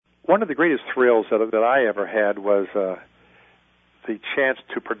one of the greatest thrills that I ever had was the chance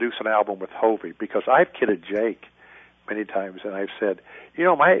to produce an album with Hovey, because I've kidded Jake many times, and I've said,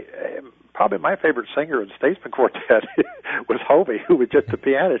 probably my favorite singer in the Statesman Quartet was Hovey, who was just a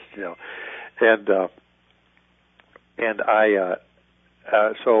pianist,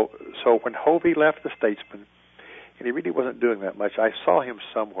 So when Hovey left the Statesman, and he really wasn't doing that much, I saw him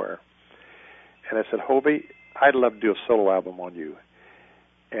somewhere, and I said, Hovey, I'd love to do a solo album on you.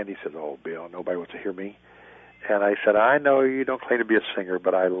 And he said, oh, Bill, nobody wants to hear me. And I said, I know you don't claim to be a singer,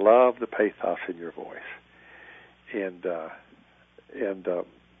 but I love the pathos in your voice. And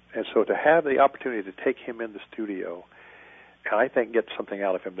so to have the opportunity to take him in the studio, and I think get something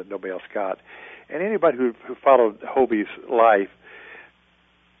out of him that nobody else got. And anybody who followed Hovey's life,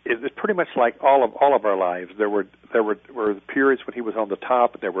 it's pretty much like all of our lives. There were periods when he was on the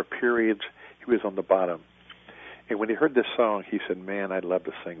top, and there were periods he was on the bottom. And when he heard this song, he said, man, I'd love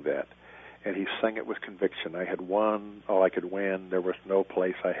to sing that. And he sang it with conviction. I had won all I could win. There was no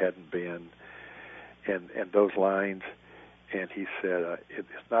place I hadn't been. And those lines, and he said, it's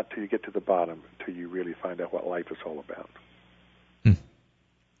not till you get to the bottom till you really find out what life is all about.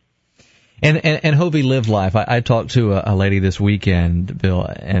 And Hovey lived life. I talked to a lady this weekend, Bill,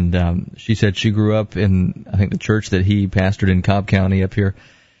 and she said she grew up in, I think, the church that he pastored in Cobb County up here,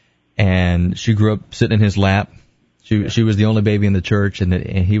 and she grew up sitting in his lap. She was the only baby in the church, and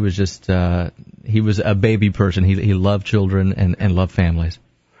he was just he was a baby person. He loved children and loved families.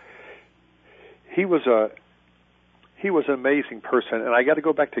 He was an amazing person, and I got to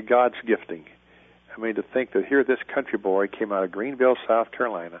go back to God's gifting. I mean, to think that here this country boy came out of Greenville, South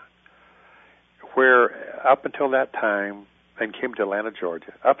Carolina, where up until that time, and came to Atlanta,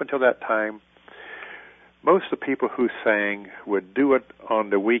 Georgia. Up until that time, most of the people who sang would do it on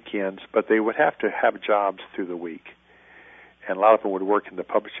the weekends, but they would have to have jobs through the week. And a lot of them would work in the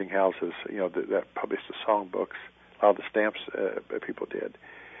publishing houses, that published the songbooks. A lot of the stamps people did.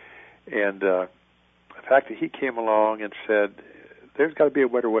 And the fact that he came along and said, there's got to be a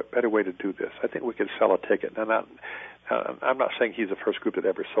better way to do this. I think we could sell a ticket. And I'm not saying he's the first group that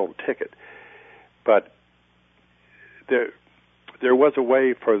ever sold a ticket, but there was a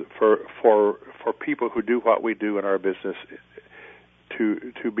way for people who do what we do in our business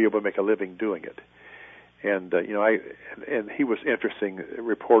to be able to make a living doing it. And and he was interesting.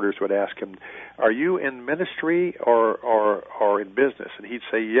 Reporters would ask him, "Are you in ministry or in business?" And he'd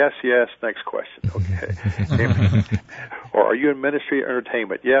say, "Yes, yes." Next question. Okay. Or are you in ministry or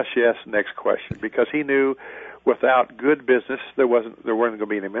entertainment? Yes, yes. Next question. Because he knew without good business there weren't going to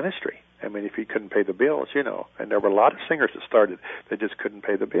be any ministry. I mean, if he couldn't pay the bills, and there were a lot of singers that started that just couldn't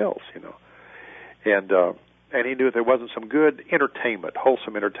pay the bills, and he knew if there wasn't some good entertainment,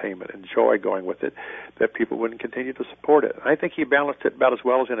 wholesome entertainment, and joy going with it, that people wouldn't continue to support it. I think he balanced it about as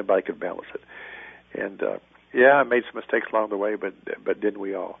well as anybody could balance it. And I made some mistakes along the way, but didn't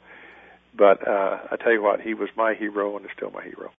we all? But I tell you what, he was my hero and is still my hero.